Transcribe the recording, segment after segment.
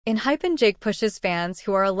ENHYPEN Jake pushes fans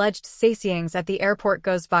who are alleged Sasaengs at the airport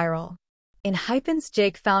goes viral. ENHYPEN's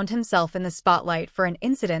Jake found himself in the spotlight for an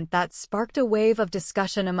incident that sparked a wave of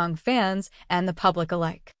discussion among fans and the public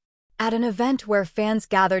alike. At an event where fans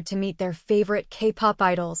gathered to meet their favorite K-pop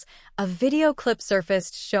idols, a video clip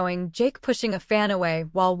surfaced showing Jake pushing a fan away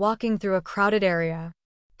while walking through a crowded area.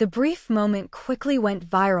 The brief moment quickly went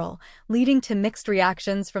viral, leading to mixed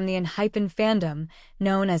reactions from the ENHYPEN fandom,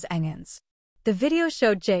 known as ENHYPENs. The video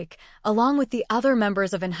showed Jake, along with the other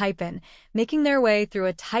members of ENHYPEN, making their way through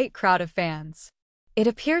a tight crowd of fans. It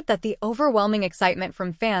appeared that the overwhelming excitement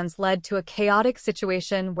from fans led to a chaotic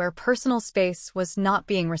situation where personal space was not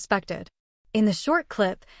being respected. In the short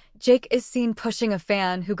clip, Jake is seen pushing a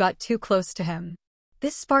fan who got too close to him.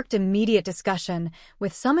 This sparked immediate discussion,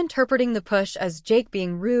 with some interpreting the push as Jake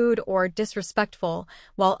being rude or disrespectful,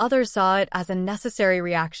 while others saw it as a necessary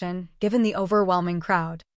reaction given the overwhelming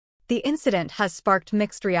crowd. The incident has sparked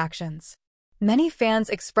mixed reactions. Many fans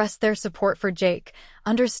expressed their support for Jake,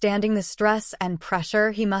 understanding the stress and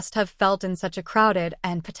pressure he must have felt in such a crowded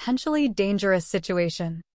and potentially dangerous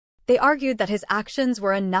situation. They argued that his actions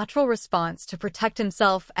were a natural response to protect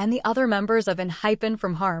himself and the other members of ENHYPEN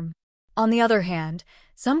from harm. On the other hand,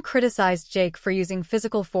 some criticized Jake for using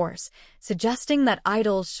physical force, suggesting that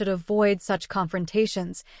idols should avoid such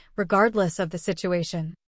confrontations, regardless of the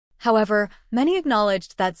situation. However, many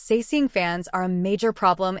acknowledged that Sasaeng fans are a major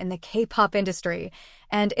problem in the K-pop industry,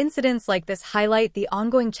 and incidents like this highlight the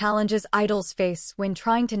ongoing challenges idols face when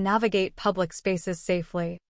trying to navigate public spaces safely.